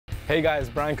Hey guys,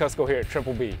 Brian Cusco here at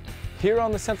Triple B. Here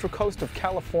on the central coast of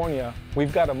California,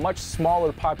 we've got a much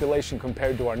smaller population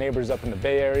compared to our neighbors up in the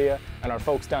Bay Area and our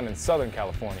folks down in Southern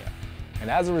California.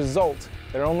 And as a result,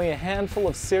 there are only a handful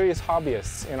of serious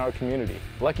hobbyists in our community.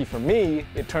 Lucky for me,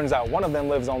 it turns out one of them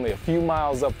lives only a few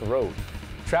miles up the road.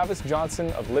 Travis Johnson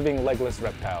of Living Legless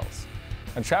Reptiles.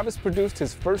 And Travis produced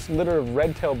his first litter of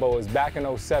red-tailed boas back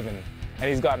in '07, and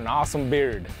he's got an awesome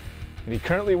beard. And he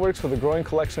currently works with a growing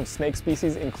collection of snake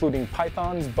species, including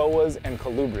pythons, boas, and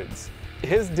colubrids.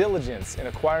 His diligence in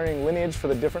acquiring lineage for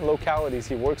the different localities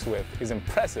he works with is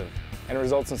impressive and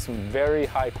results in some very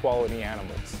high-quality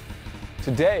animals.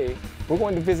 Today, we're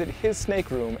going to visit his snake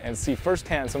room and see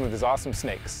firsthand some of his awesome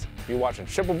snakes. You're watching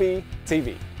Triple B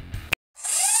TV.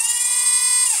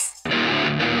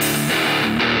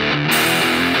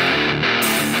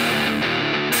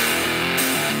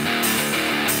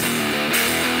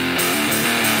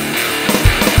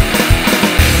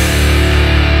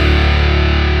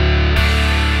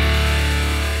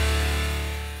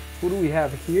 Who do we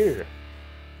have here?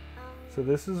 So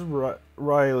this is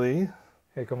Riley.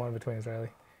 Hey, come on between us, Riley.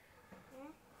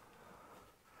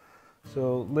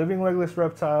 So Living Legless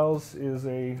Reptiles is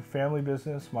a family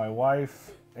business. My wife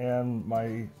and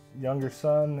my younger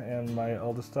son and my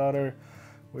eldest daughter,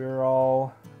 we're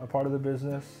all a part of the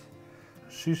business.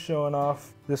 She's showing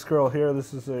off this girl here.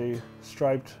 This is a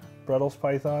striped Bredl's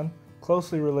python,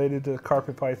 closely related to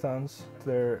carpet pythons.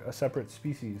 They're a separate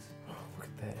species. Look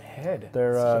at that head.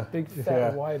 They're such a big,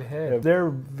 fat, wide head. Yeah, they're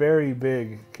very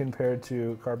big compared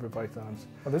to carpet pythons.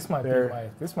 Well, this might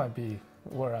be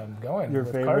where I'm going. Your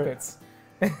with favorite? Carpets.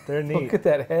 They're neat. Look at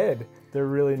that head. They're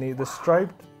really neat. The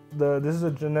striped, this is a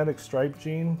genetic stripe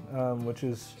gene, which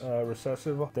is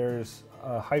recessive. There's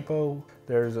a hypo.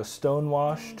 There's a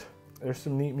stonewashed. There's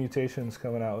some neat mutations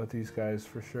coming out with these guys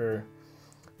for sure.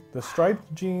 The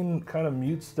striped gene kind of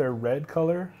mutes their red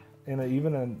color.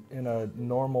 Even in a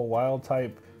normal wild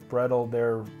type Bredl,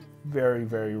 they're very,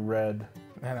 very red.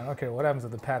 Man, I don't care what happens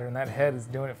with the pattern. That head is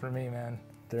doing it for me, man.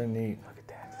 They're neat. Look at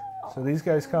that. So these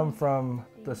guys come from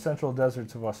the central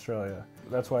deserts of Australia.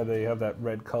 That's why they have that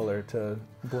red color to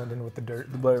blend in with the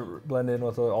dirt. Blend in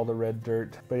with all the red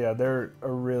dirt. But yeah, they're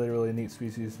a really, really neat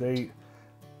species.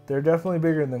 They're definitely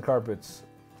bigger than carpets.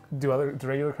 Do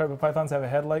regular carpet pythons have a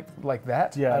head like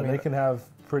that? Yeah, I mean, they can have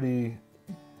pretty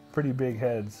big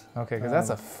heads. Okay, because that's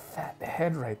a fat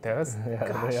head right there. That's, yeah,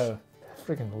 gosh, I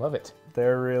freaking love it.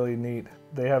 They're really neat.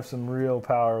 They have some real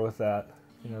power with that.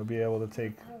 You know, be able to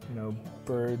take,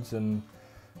 birds, and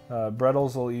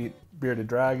Bredls will eat bearded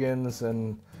dragons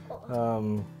and,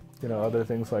 other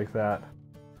things like that.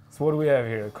 So what do we have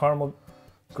here? Caramel?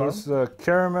 So this is a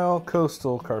caramel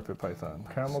coastal carpet python.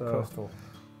 Caramel coastal.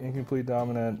 Incomplete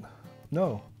dominant.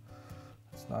 No,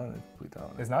 it's not an incomplete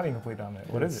dominant. It's not incomplete dominant.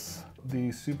 What is it?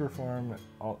 The super form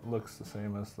looks the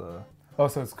same as the... Oh,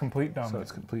 so it's complete dominant. So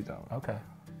it's complete dominant. Okay.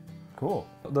 Cool.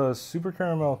 The super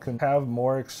caramel can have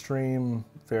more extreme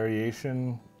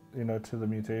variation, to the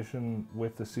mutation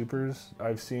with the supers.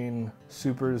 I've seen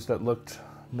supers that looked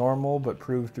normal but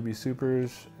proved to be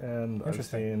supers, and I've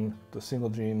seen the single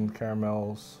gene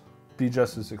caramels be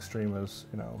just as extreme as,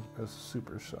 as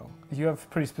supers. So you have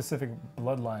pretty specific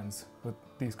bloodlines with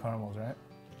these caramels, right?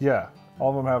 Yeah. All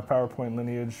of them have PowerPoint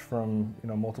lineage from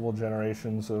multiple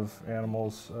generations of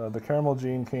animals. The caramel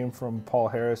gene came from Paul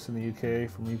Harris in the UK,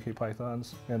 from UK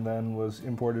pythons, and then was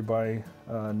imported by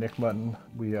Nick Mutton.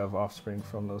 We have offspring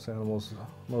from those animals.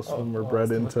 Most of them were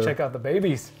bred into... Let's check out the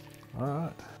babies. All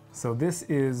right. So this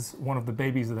is one of the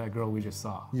babies of that girl we just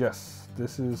saw. Yes,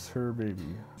 this is her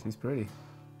baby. She's pretty.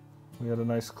 We had a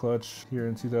nice clutch here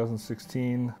in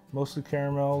 2016. Mostly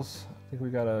caramels. I think we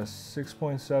got a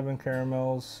 6.7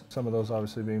 caramels. Some of those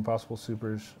obviously being possible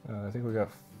supers. I think we got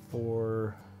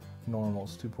 4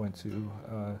 normals,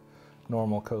 2.2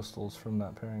 normal coastals from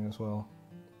that pairing as well.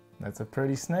 That's a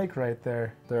pretty snake right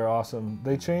there. They're awesome.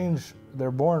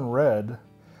 They're born red.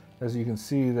 As you can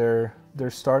see, they're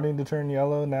starting to turn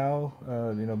yellow now,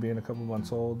 being a couple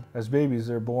months old. As babies,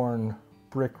 they're born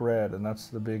brick red, and that's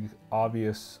the big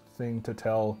obvious thing to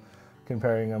tell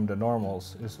comparing them to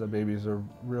normals, is the babies are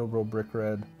real brick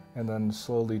red, and then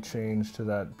slowly change to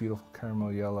that beautiful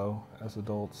caramel yellow as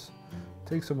adults. It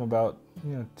takes them about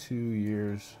 2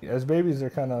 years. As babies, they're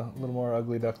kind of a little more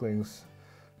ugly ducklings.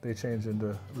 They change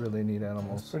into really neat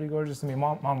animals. It's pretty gorgeous to me.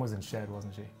 Mom was in shed,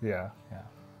 wasn't she? Yeah.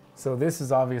 So this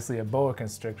is obviously a boa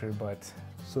constrictor, but...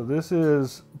 So this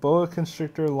is boa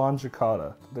constrictor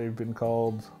longicauda. They've been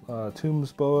called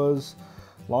Tombs boas,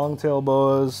 long-tail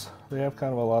boas. They have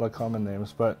kind of a lot of common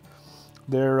names, but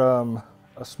they're a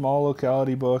small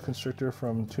locality boa constrictor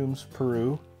from Tombs,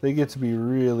 Peru. They get to be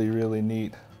really, really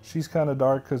neat. She's kind of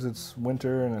dark because it's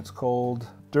winter and it's cold.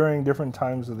 During different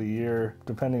times of the year,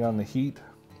 depending on the heat,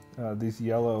 these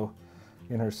yellow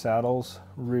in her saddles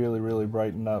really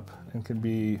brighten up and can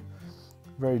be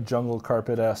very jungle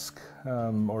carpet-esque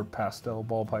or pastel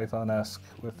ball python-esque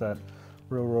with that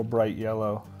real bright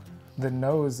yellow. The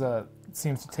nose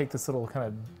seems to take this little kind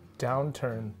of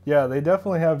downturn. Yeah, they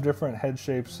definitely have different head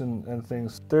shapes and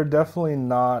things. They're definitely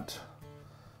not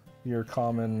your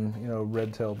common,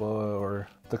 red-tailed boa, or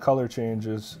the color change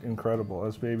is incredible.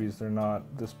 As babies, they're not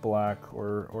this black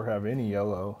or have any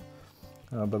yellow,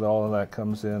 but all of that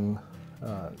comes in,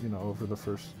 over the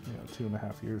first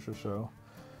 2.5 years or so.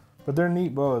 But they're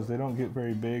neat boas. They don't get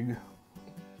very big.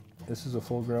 This is a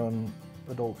full-grown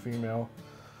adult female.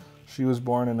 She was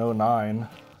born in '09,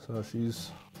 so she's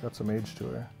got some age to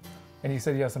her. And you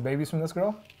said you have some babies from this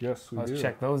girl? Yes, we do. Let's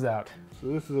check those out. So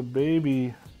this is a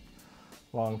baby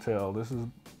longtail. This is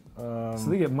so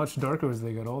they get much darker as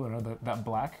they get older, huh? That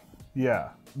black? Yeah,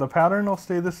 the pattern will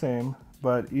stay the same,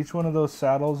 but each one of those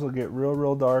saddles will get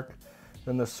real dark.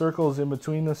 Then the circles in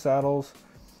between the saddles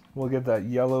will get that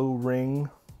yellow ring.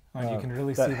 And you can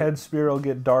really see that head spear will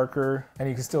get darker. And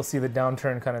you can still see the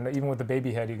downturn kind of, even with the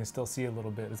baby head, you can still see a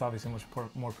little bit. It's obviously much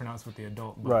more pronounced with the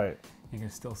adult, but right. You can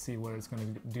still see where it's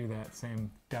going to do that same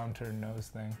downturn nose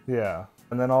thing. Yeah,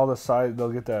 and then all the sides, they'll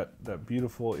get that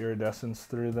beautiful iridescence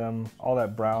through them. All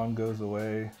that brown goes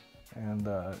away and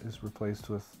is replaced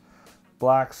with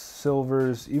blacks,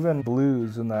 silvers, even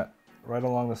blues, and that right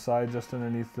along the side, just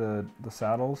underneath the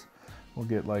saddles, we'll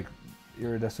get like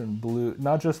iridescent blue,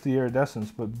 not just the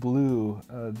iridescence, but blue,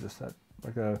 just that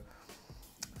like a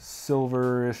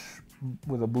silverish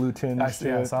with a blue tinge to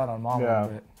it. I saw it on Mom a little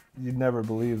bit. You'd never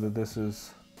believe that this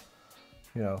is,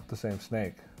 the same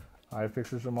snake. I have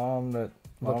pictures of Mom and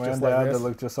Dad that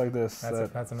look just like this.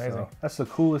 That's amazing. So that's the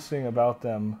coolest thing about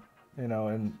them, and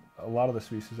a lot of the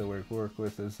species that we work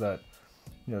with is that,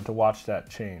 to watch that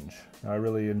change. I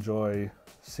really enjoy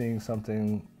seeing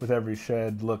something with every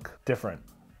shed look different.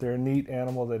 They're a neat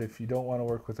animal that if you don't want to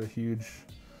work with a huge,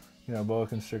 boa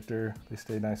constrictor, they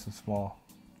stay nice and small.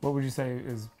 What would you say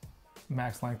is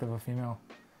max length of a female?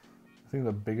 I think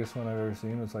the biggest one I've ever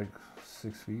seen was like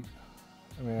 6 feet.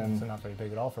 I mean, so not very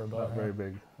big at all for a boa. Not very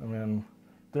big. I mean,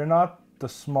 they're not the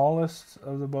smallest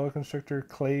of the boa constrictor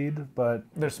clade, but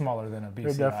they're smaller than a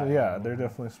BCI. They're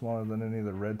definitely smaller than any of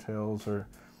the red tails or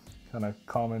kind of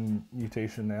common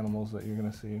mutation animals that you're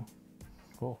gonna see.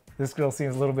 Cool. This girl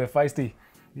seems a little bit feisty.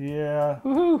 Yeah.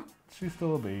 Woohoo! She's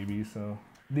still a baby, so.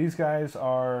 These guys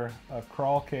are a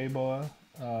crawl K boa,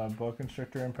 boa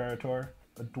constrictor imperator,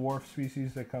 a dwarf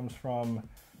species that comes from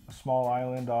a small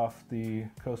island off the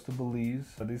coast of Belize.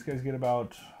 These guys get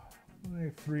about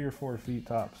 3 or 4 feet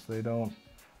tops. They don't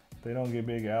get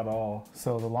big at all.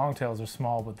 So the longtails are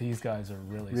small, but these guys are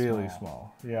really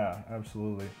small. Yeah,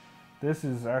 absolutely. This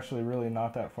is actually really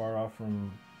not that far off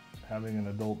from having an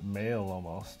adult male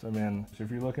almost. I mean, if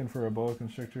you're looking for a boa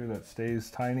constrictor that stays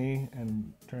tiny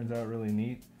and turns out really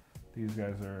neat, these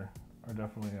guys are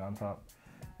definitely on top.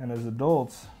 And as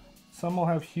adults, some will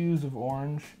have hues of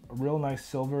orange, a real nice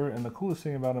silver, and the coolest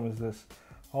thing about them is this,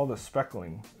 all the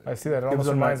speckling. I see that. It almost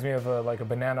reminds me of like a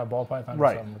banana ball python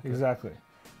or something. Right, exactly.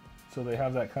 So they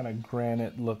have that kind of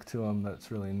granite look to them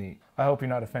that's really neat. I hope you're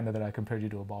not offended that I compared you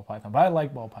to a ball python, but I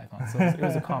like ball pythons, so it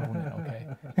was a compliment,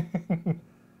 okay?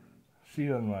 She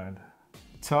doesn't mind.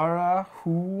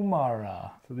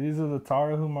 Tarahumara. So these are the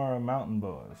Tarahumara mountain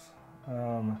boas.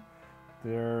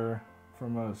 They're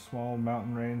from a small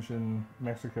mountain range in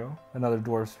Mexico, another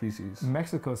dwarf species.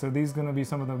 Mexico, so these going to be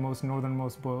some of the most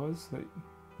northernmost boas?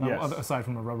 Yes. Aside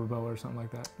from a rubber boa or something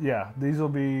like that? Yeah, these will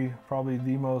be probably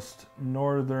the most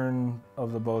northern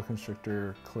of the boa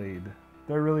constrictor clade.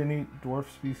 They're a really neat dwarf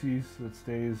species that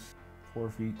stays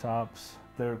 4 feet tops.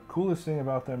 The coolest thing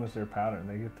about them is their pattern.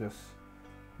 They get this,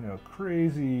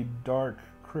 crazy, dark,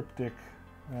 cryptic,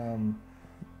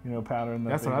 pattern.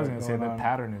 That's what I was going to say. The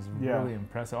pattern is really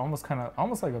impressive. Almost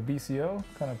like a BCO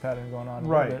kind of pattern going on.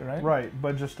 Right, a little bit, right? Right,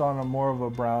 but just on a more of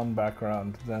a brown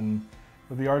background than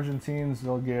with the Argentines.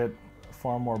 They'll get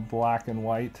far more black and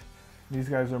white. These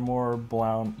guys are more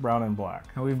brown and black.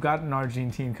 And we've got an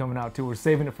Argentine coming out too. We're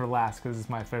saving it for last because it's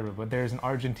my favorite, but there's an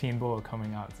Argentine boa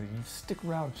coming out. So you stick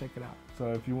around and check it out.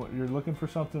 So if you're looking for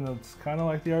something that's kind of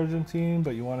like the Argentine,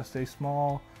 but you want to stay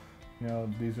small,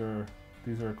 these are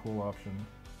a cool option.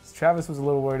 Travis was a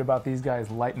little worried about these guys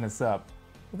lighting us up.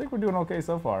 I think we're doing okay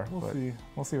so far. We'll see.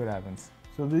 We'll see what happens.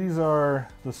 So these are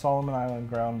the Solomon Island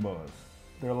Ground Boas.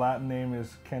 Their Latin name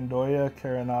is Candoya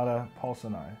carinata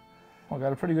paulsoni. Well,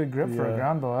 got a pretty good grip for a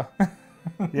ground boa.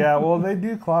 Yeah, well, they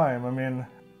do climb. I mean,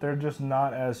 they're just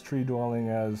not as tree dwelling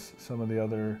as some of the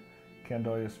other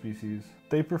Candoya species.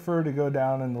 They prefer to go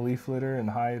down in the leaf litter and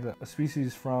hide. A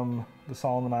species from the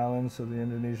Solomon Islands, so the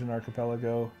Indonesian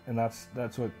archipelago, and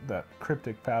that's what that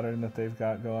cryptic pattern that they've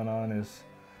got going on is.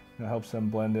 It helps them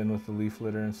blend in with the leaf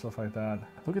litter and stuff like that.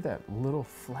 Look at that little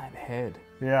flat head.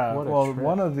 Yeah, well,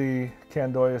 one of the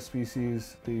Candoya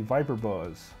species, the viper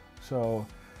boas. So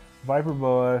viper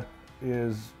boa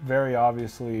is very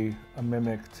obviously a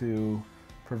mimic to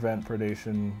prevent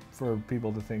predation, for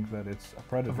people to think that it's a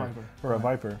predator or a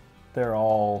viper. They're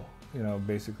all, you know,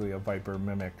 basically a viper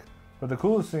mimic. But the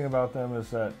coolest thing about them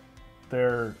is that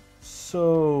they're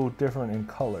so different in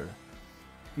color.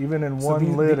 Even in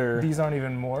one litter. These aren't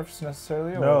even morphs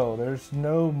necessarily? Or? No, there's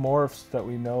no morphs that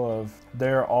we know of.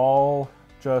 They're all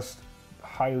just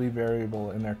highly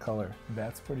variable in their color.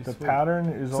 That's pretty sweet. The pattern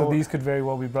is so these could very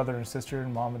well be brother and sister,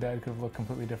 and mom and dad could look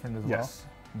completely different as well? Yes.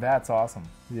 That's awesome.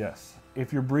 Yes.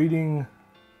 If you're breeding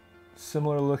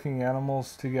similar looking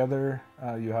animals together,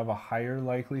 you have a higher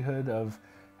likelihood of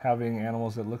having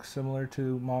animals that look similar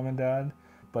to mom and dad.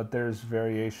 But there's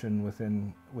variation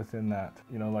within that.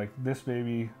 You know, like this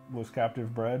baby was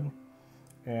captive bred,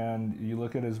 and you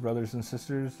look at his brothers and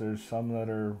sisters, there's some that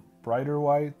are brighter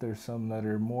white, there's some that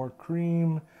are more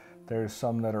cream, there's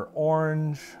some that are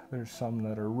orange, there's some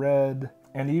that are red,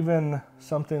 and even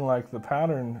something like the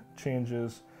pattern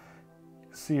changes.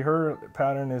 See, her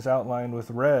pattern is outlined with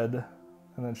red,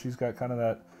 and then she's got kind of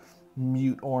that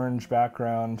mute orange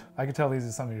background. I can tell these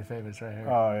are some of your favorites right here.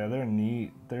 Oh yeah, they're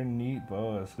neat. They're neat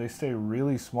boas. They stay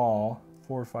really small,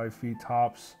 4 or 5 feet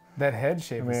tops. That head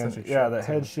shape is such a yeah, the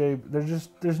head shape.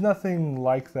 There's nothing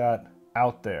like that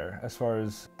out there as far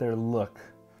as their look.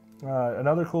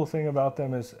 Another cool thing about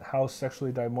them is how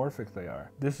sexually dimorphic they are.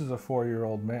 This is a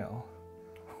 4-year-old male.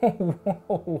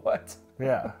 What?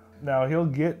 Yeah. Now he'll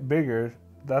get bigger.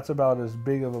 That's about as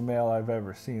big of a male I've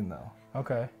ever seen though.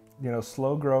 Okay. You know,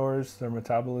 slow growers, their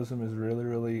metabolism is really,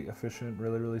 really efficient,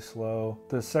 really, really slow.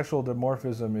 The sexual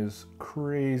dimorphism is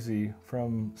crazy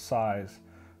from size.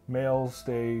 Males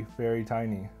stay very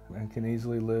tiny and can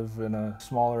easily live in a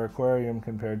smaller aquarium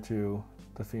compared to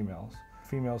the females.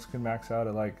 Females can max out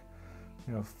at like,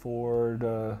 you know, 4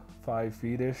 to 5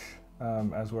 feet-ish,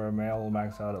 as where a male will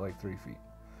max out at like 3 feet.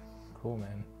 Cool,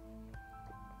 man.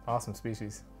 Awesome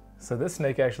species. So this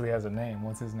snake actually has a name.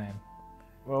 What's his name?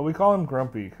 Well, we call him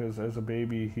Grumpy because as a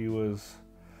baby he was...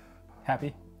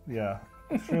 Happy? Yeah,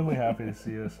 extremely happy to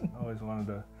see us. Always wanted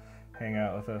to hang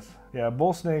out with us. Yeah,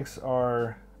 bull snakes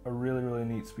are a really, really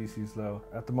neat species though.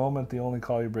 At the moment, the only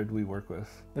colubrid we work with.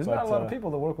 There's not a lot of people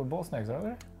that work with bull snakes, are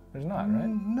there? There's not, right?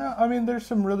 No, I mean, there's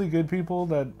some really good people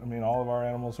that, I mean, all of our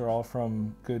animals are all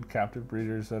from good captive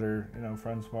breeders that are, you know,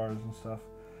 friends of ours and stuff.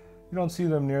 You don't see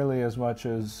them nearly as much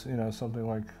as, you know, something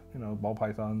like, you know, ball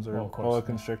pythons or boa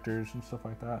constrictors and stuff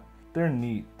like that. They're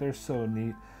neat. They're so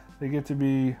neat. They get to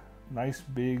be nice,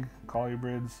 big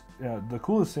colubrids. Yeah, the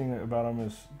coolest thing about them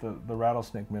is the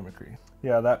rattlesnake mimicry.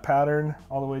 Yeah, that pattern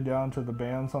all the way down to the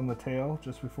bands on the tail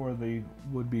just before they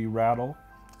would be rattle.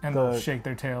 And they'll shake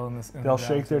their tail in this. They'll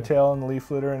shake their tail in the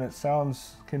leaf litter, and it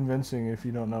sounds convincing if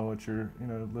you don't know what you're, you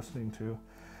know, listening to.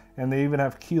 And they even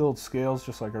have keeled scales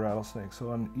just like a rattlesnake. So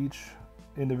on each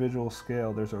individual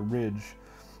scale, there's a ridge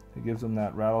that gives them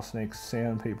that rattlesnake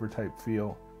sandpaper type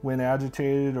feel. When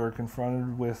agitated or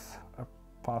confronted with a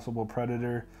possible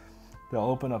predator, they'll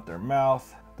open up their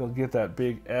mouth. They'll get that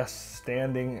big S,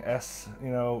 standing S,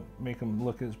 you know, make them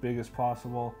look as big as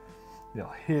possible.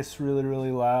 They'll hiss really,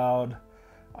 really loud.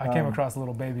 I came across a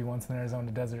little baby once in the Arizona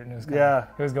desert, and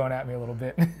it was going at me a little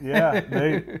bit. Yeah,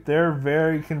 they're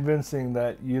very convincing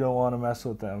that you don't want to mess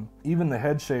with them. Even the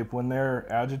head shape, when they're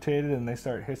agitated and they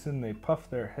start hissing, they puff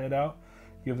their head out,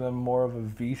 give them more of a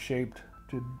V-shaped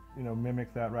to, you know,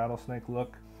 mimic that rattlesnake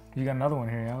look. You got another one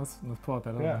here, yeah? Let's pull out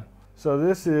that other one. So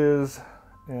this is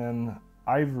an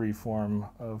ivory form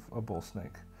of a bull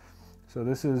snake. So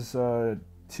this is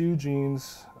 2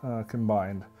 genes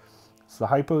combined. It's the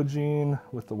hypo gene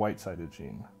with the white-sided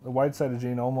gene. The white-sided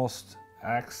gene almost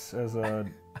acts as a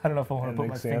I don't know if I want to put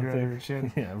my finger in your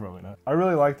chin. Yeah, probably not. I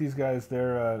really like these guys.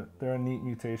 They're a neat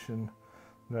mutation.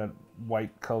 That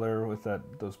white color with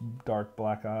those dark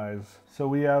black eyes. So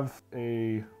we have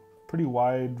a pretty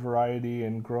wide variety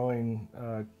and growing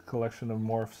collection of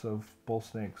morphs of bull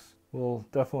snakes. We'll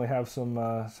definitely have some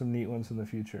neat ones in the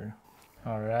future.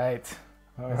 All right.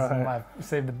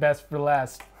 Save the best for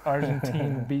last.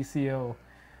 Argentine BCO.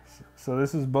 So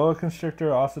this is boa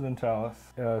constrictor occidentalis,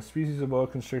 a species of boa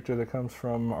constrictor that comes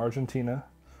from Argentina.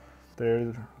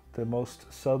 They're the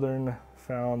most southern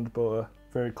found boa,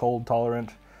 very cold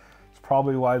tolerant. It's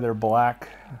probably why they're black.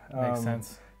 Makes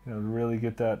sense. You know, to really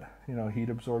get that, you know, heat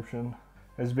absorption.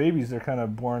 As babies, they're kind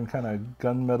of born kind of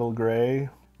gunmetal gray.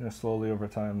 You know, slowly over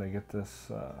time, they get this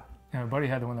yeah, my buddy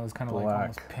had the one that was kind of like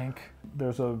almost pink.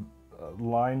 There's a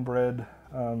line-bred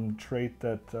trait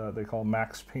that they call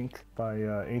Max Pink by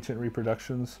Ancient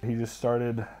Reproductions. He just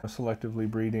started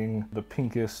selectively breeding the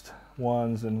pinkest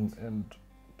ones and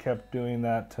kept doing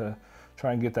that to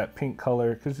try and get that pink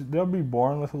color, because they'll be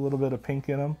born with a little bit of pink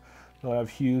in them. They'll have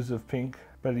hues of pink,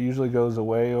 but it usually goes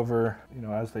away over, you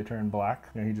know, as they turn black.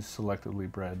 You know, he just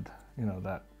selectively bred, you know,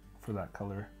 that for that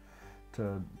color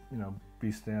to, you know,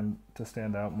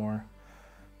 stand out more.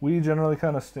 We generally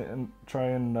kind of try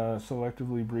and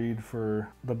selectively breed for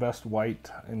the best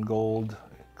white and gold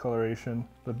coloration,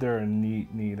 but they're a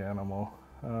neat animal.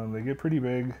 They get pretty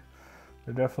big.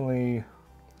 They're definitely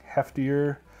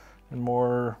heftier and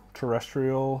more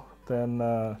terrestrial than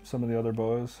some of the other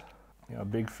boas. You know,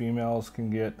 big females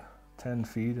can get 10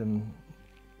 feet and,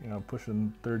 you know,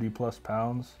 pushing 30 plus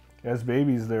pounds. As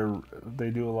babies,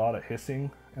 they do a lot of hissing,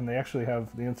 and they actually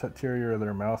have the interior of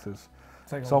their mouth is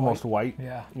it's almost white.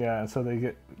 Yeah. Yeah, and so they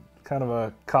get kind of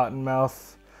a cotton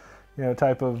mouth, you know,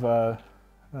 type of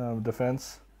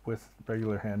defense. With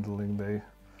regular handling,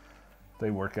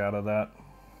 they work out of that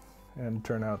and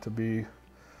turn out to be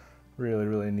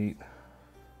really neat.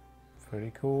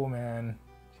 Pretty cool, man.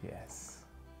 Yes.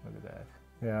 Look at that.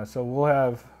 Yeah, so we'll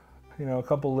have, you know, a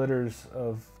couple litters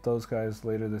of those guys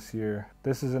later this year.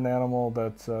 This is an animal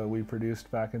that we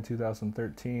produced back in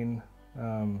 2013.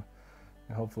 And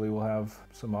hopefully we'll have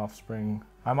some offspring.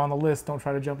 I'm on the list. Don't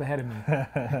try to jump ahead of me.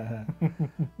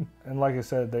 And like I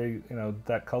said, you know,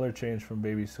 that color change from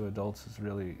babies to adults is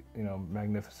really, you know,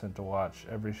 magnificent to watch.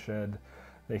 Every shed,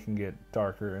 they can get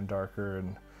darker and darker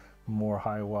and more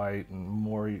high white and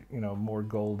more, you know, more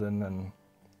golden, and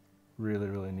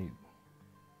really neat.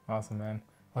 Awesome, man.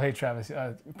 Well, hey, Travis,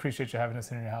 I appreciate you having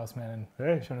us in your house, man. And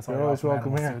hey, showing us all you're always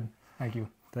welcome here. Dude. Thank you.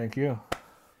 Thank you.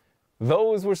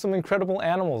 Those were some incredible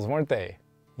animals, weren't they?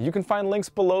 You can find links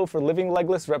below for Living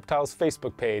Legless Reptiles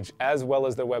Facebook page as well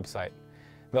as their website.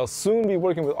 They'll soon be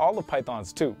working with all the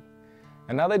pythons too.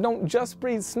 And now they don't just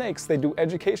breed snakes, they do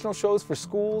educational shows for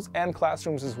schools and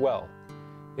classrooms as well.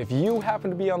 If you happen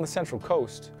to be on the Central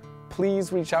Coast,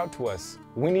 please reach out to us.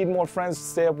 We need more friends to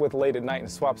stay up with late at night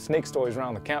and swap snake stories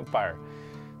around the campfire.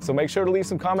 So make sure to leave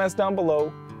some comments down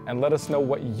below and let us know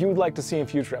what you'd like to see in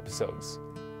future episodes.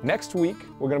 Next week,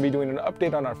 we're going to be doing an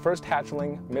update on our first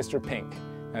hatchling, Mr. Pink.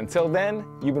 Until then,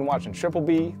 you've been watching Triple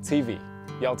B TV.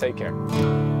 Y'all take care.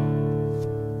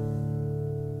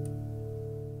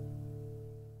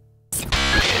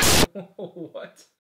 What?